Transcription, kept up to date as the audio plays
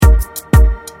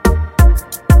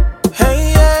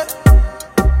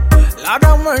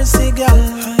mercy, girl.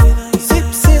 Sip,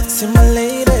 sip, sip, my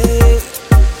lady.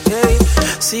 Yeah.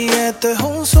 Si esto es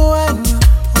un sueño,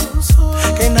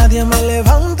 que nadie me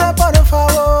levante, por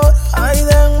favor. Ay,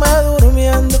 denme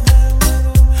durmiendo,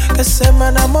 que se me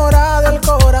enamora del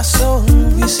corazón.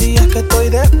 Y si es que estoy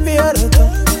despierto,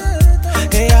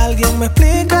 que alguien me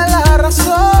explique la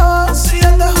razón. Si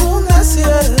ando es un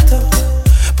desierto,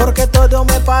 porque todo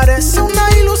me parece una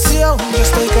ilusión. Yo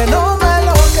estoy que no me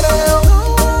lo creo.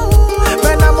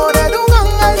 Me enamoré de un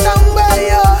ángel tan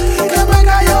bello que me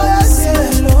cayó del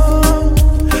cielo.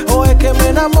 O es que me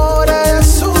enamoré de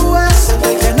su beso.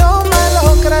 Estoy que no me lo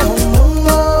creo,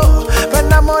 no. Me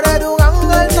enamoré de un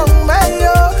ángel tan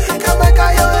bello que me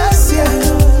cayó del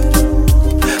cielo.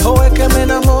 O es que me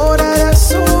enamoré de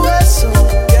su beso.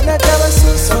 Tiene que ver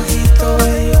sus ojitos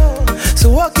bellos, su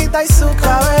boquita y su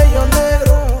cabello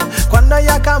negro. Cuando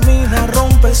ella camina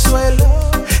rompe el suelo.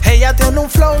 Ella tiene un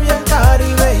flow bien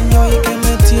caribeño y que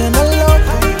me tiene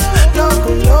loco, loco,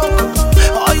 loco.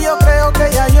 Hoy yo creo que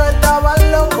ya yo estaba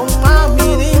loco.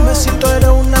 Mami, dime si tú eres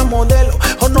una modelo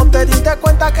o no te diste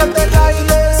cuenta que te caí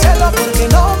del cielo. Porque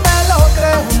no me lo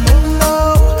creo,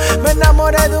 no. Me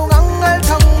enamoré de un ángel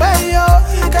tan bello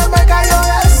que me cayó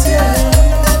del cielo.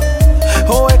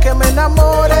 O es que me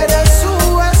enamoré de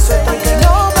su beso. Porque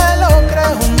no me lo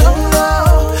creo, no.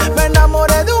 Me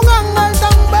enamoré de un ángel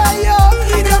tan bello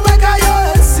que me cayó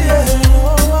del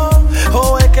cielo.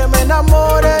 O es que me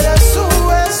enamoré de su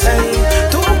beso.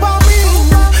 Tú pa' mí,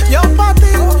 yo pa'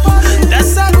 ti. De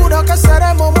seguro que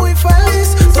seremos muy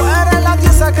felices. Tú eres la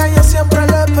diosa que yo siempre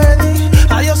le pedí.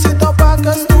 A Diosito pa' que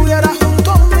estuviera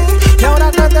junto a mí. Y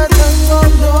ahora que te tengo,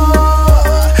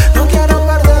 no quiero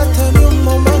perderte ni un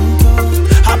momento.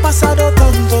 Ha pasado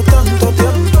tanto, tanto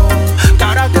tiempo, que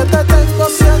ahora que te tengo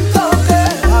siento que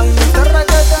ay,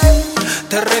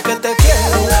 te re que te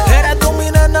quiero. Eres tú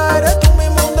mi nena, eres tú mi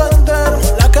mundo entero.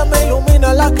 La que me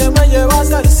ilumina, la que me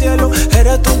llevas al cielo.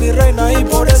 Eres tú mi reina y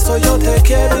por eso yo te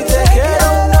quiero y te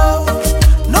quiero.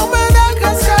 No me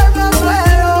dejes que me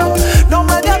muero, no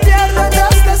me despiertes de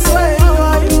este sueño.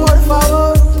 Ay, por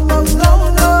favor, no,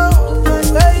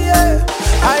 yeah.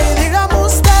 Ay, dígame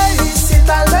usted si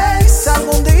tal vez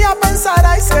algún día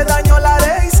pensaráis que daño la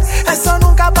haréis. Eso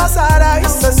nunca pasará,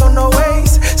 eso no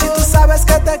veis. Si tú sabes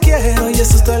que te quiero y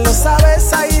eso usted lo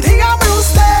sabes. Ay, dígame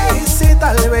usted si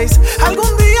tal vez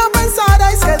algún día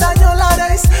pensaráis que daño la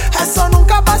haréis. Eso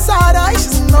nunca pasará,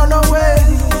 no, way.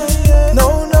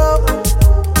 No.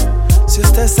 Si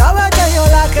usted sabe que yo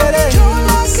la queréis.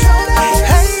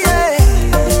 Hey, yeah.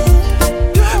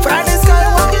 Freddy Sky,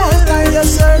 one more time, yes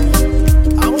sir.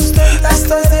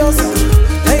 Esto es Dios.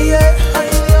 Hey, yeah.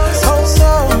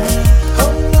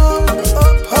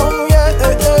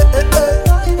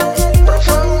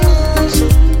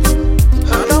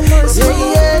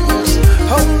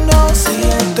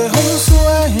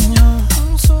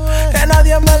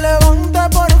 Me levanto